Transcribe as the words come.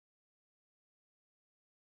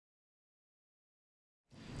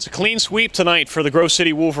It's a clean sweep tonight for the Grove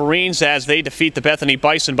City Wolverines as they defeat the Bethany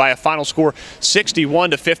Bison by a final score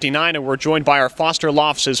 61-59, and we're joined by our Foster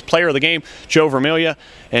Lofts' player of the game, Joe Vermilya.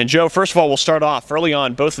 And Joe, first of all, we'll start off early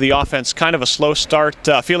on. Both of the offense, kind of a slow start,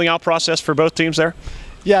 feeling out process for both teams there?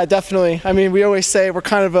 Yeah, definitely. I mean, we always say we're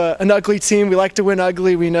kind of an ugly team. We like to win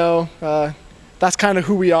ugly. We know that's kind of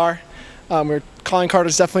who we are. Colin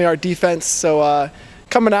Carter's definitely our defense, so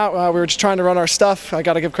coming out, we were just trying to run our stuff. I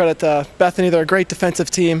got to give credit to Bethany. They're a great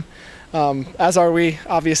defensive team, as are we,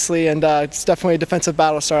 obviously, and it's definitely a defensive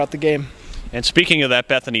battle to start out the game. And speaking of that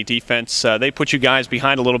Bethany defense, they put you guys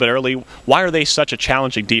behind a little bit early. Why are they such a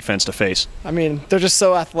challenging defense to face? I mean, they're just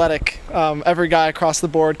so athletic. Every guy across the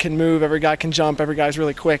board can move, every guy can jump, every guy's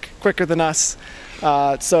really quicker than us.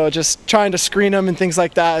 So just trying to screen them and things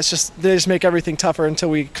like that, they just make everything tougher until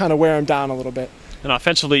we kind of wear them down a little bit. And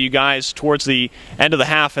offensively, you guys, towards the end of the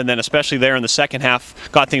half, and then especially there in the second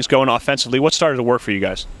half, got things going offensively. What started to work for you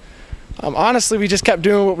guys? Honestly, we just kept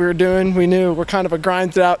doing what we were doing. We knew we're kind of a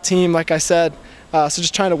grinded-out team, like I said. So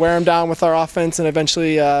just trying to wear them down with our offense, and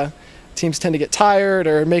eventually teams tend to get tired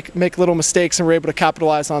or make little mistakes, and we're able to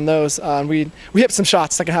capitalize on those. We hit some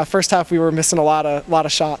shots second half. First half, we were missing a lot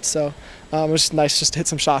of shots, so it was just nice just to hit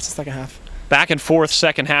some shots in the second half. Back and forth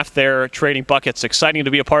second half there, trading buckets. Exciting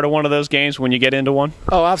to be a part of one of those games when you get into one?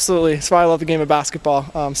 Oh, absolutely. That's why I love the game of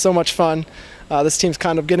basketball. So much fun. This team's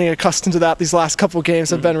kind of getting accustomed to that. These last couple of games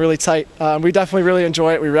have been really tight. We definitely really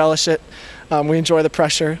enjoy it. We relish it. We enjoy the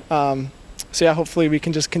pressure. So yeah, hopefully we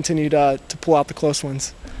can just continue to pull out the close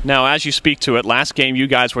ones. Now, as you speak to it, last game you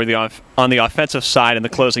guys were on the offensive side in the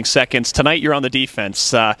closing seconds. Tonight you're on the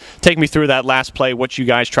defense. Take me through that last play, what you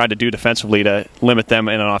guys tried to do defensively to limit them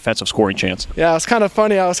in an offensive scoring chance. Yeah, it's kind of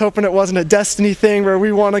funny. I was hoping it wasn't a destiny thing where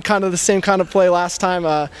we wanted kind of the same kind of play last time.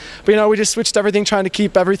 But you know, we just switched everything, trying to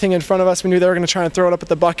keep everything in front of us. We knew they were going to try and throw it up at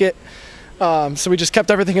the bucket. So we just kept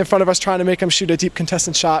everything in front of us, trying to make them shoot a deep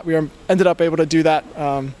contested shot. We ended up able to do that.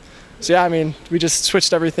 So yeah, I mean, we just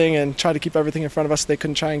switched everything and tried to keep everything in front of us so they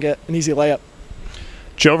couldn't try and get an easy layup.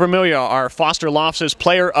 Joe Vermilya, our Foster Lofts'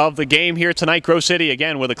 player of the game here tonight. Grove City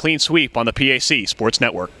again with a clean sweep on the PAC Sports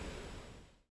Network.